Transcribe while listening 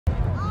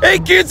Hey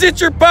kids,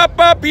 it's your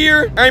Pop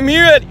here. I'm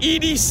here at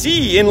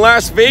EDC in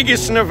Las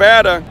Vegas,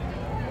 Nevada.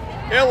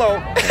 Hello.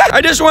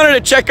 I just wanted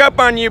to check up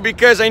on you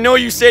because I know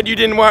you said you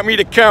didn't want me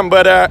to come,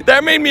 but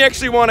that made me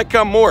actually want to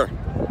come more.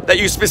 That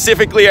you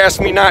specifically asked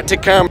me not to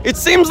come. It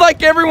seems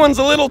like everyone's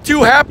a little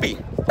too happy.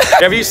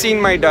 Have you seen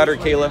my daughter,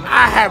 Kayla?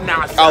 I have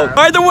not, sir. Oh,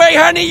 by the way,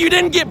 honey, you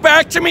didn't get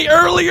back to me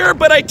earlier,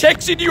 but I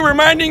texted you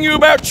reminding you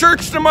about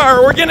church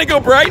tomorrow. We're gonna go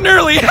bright and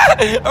early,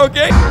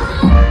 okay?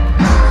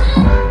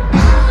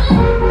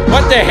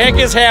 What the heck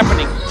is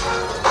happening?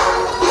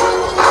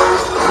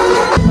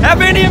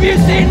 Have any of you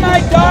seen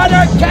my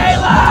daughter,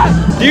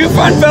 Kayla? Do you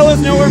fun fellas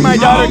know where my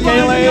daughter,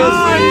 Kayla is?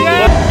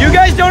 Yeah. You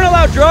guys don't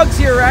allow drugs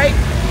here, right?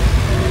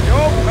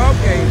 Nope,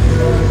 okay.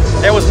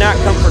 That was not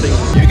comforting.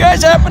 You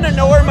guys happen to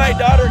know where my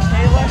daughter,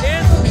 Kayla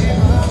is?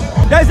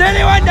 Does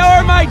anyone know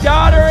where my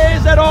daughter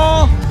is at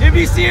all? If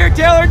you see her,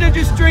 tell her to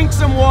just drink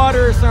some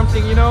water or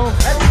something, you know?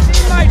 Have you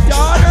seen my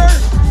daughter?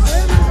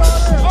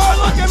 Oh,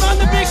 look, I'm on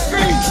the big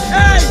screen.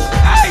 Hey,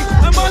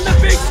 I'm on the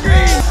big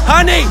screen.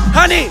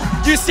 Honey,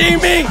 do you see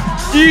me?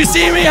 Do you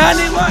see me,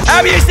 honey? Look.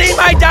 Have you seen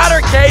my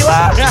daughter,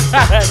 Kayla?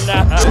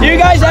 No. Do you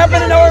guys happen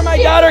to know where my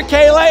daughter,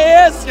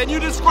 Kayla is? Can you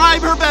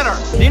describe her better?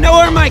 Do you know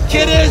where my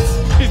kid is?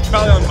 He's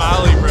probably on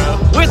Molly, bro.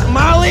 With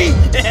Molly?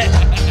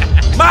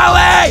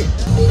 Molly!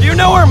 Do you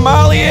know where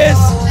Molly is?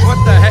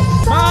 What the heck?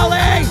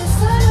 Molly!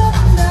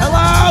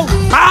 Hello?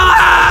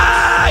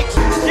 Molly!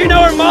 Do you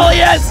know where Molly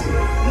is?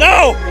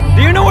 No!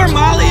 Do you know where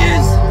Molly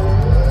is?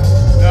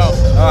 No.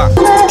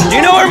 Do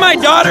you know where my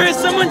daughter is?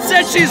 Someone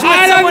said she's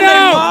with someone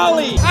named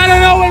Molly. I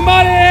don't know where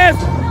Molly is,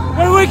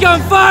 but we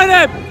can find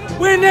him.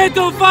 We need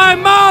to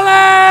find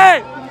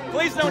Molly!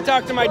 Please don't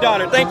talk to my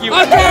daughter. Thank you.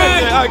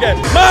 Okay. Okay.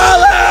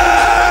 Molly!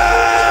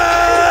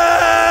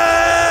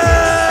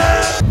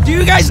 Do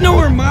you guys know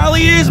where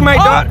Molly is? My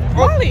daughter.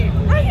 Molly,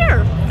 right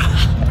here.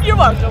 You're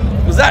welcome.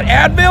 Was that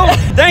Advil?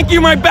 Thank you.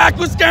 My back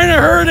was kind of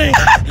hurting.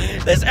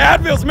 This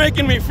Advil's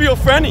making me feel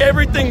funny.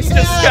 Everything's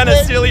just kind of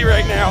silly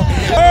right now.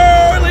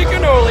 Holy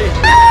cannoli.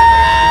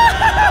 Yes!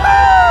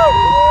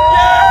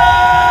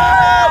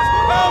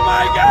 Oh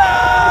my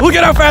God! Look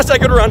at how fast I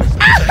could run.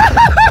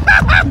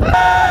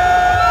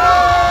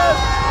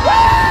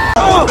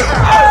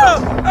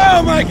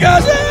 Oh my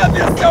gosh, that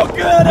feels so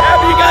good.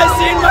 Have you guys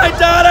seen my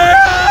daughter?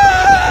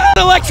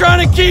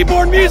 Electronic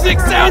keyboard music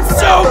sounds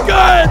so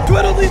good.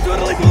 Twiddly,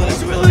 twiddly, twiddly,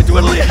 twiddly,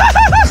 twiddly.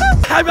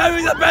 I'm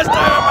having the best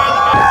time of my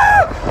life.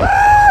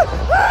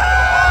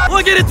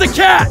 Look at it, it's a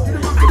cat.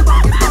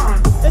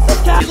 It's a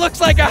cat. It looks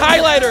like a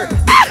highlighter.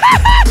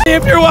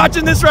 If you're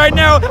watching this right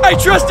now, I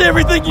trust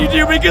everything you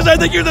do because I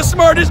think you're the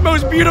smartest,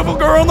 most beautiful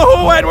girl in the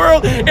whole wide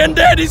world, and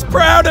Daddy's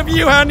proud of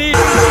you, honey.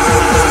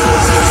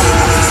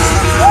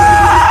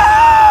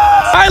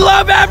 I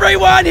love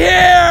everyone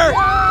here.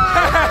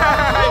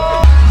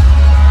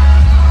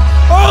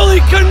 Holy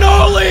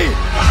cannoli!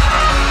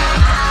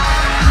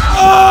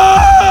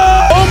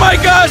 Oh my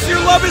gosh, your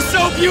love is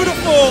so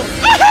beautiful!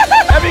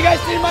 Have you guys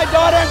seen my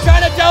daughter? I'm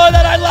trying to tell her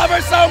that I love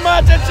her so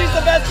much and she's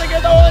the best thing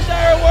in the whole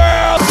entire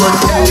world!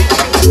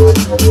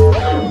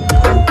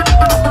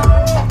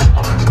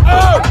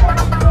 Oh!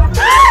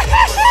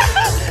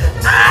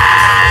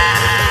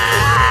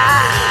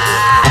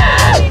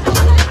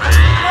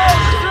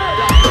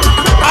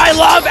 I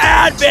love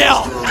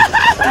Advil!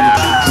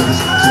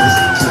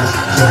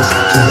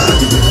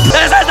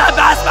 This is the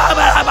best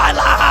moment of my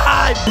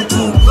life!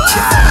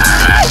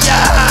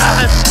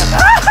 Yes!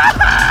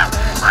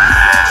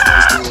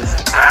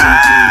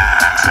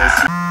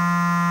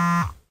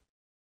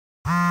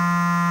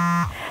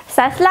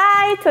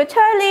 Subscribe to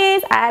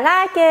Cherdleys, I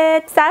like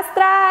it.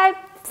 Subscribe,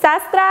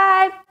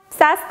 subscribe,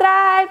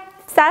 subscribe,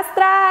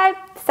 subscribe,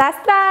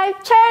 subscribe,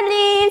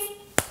 Cherdleys.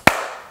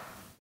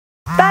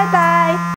 Bye bye.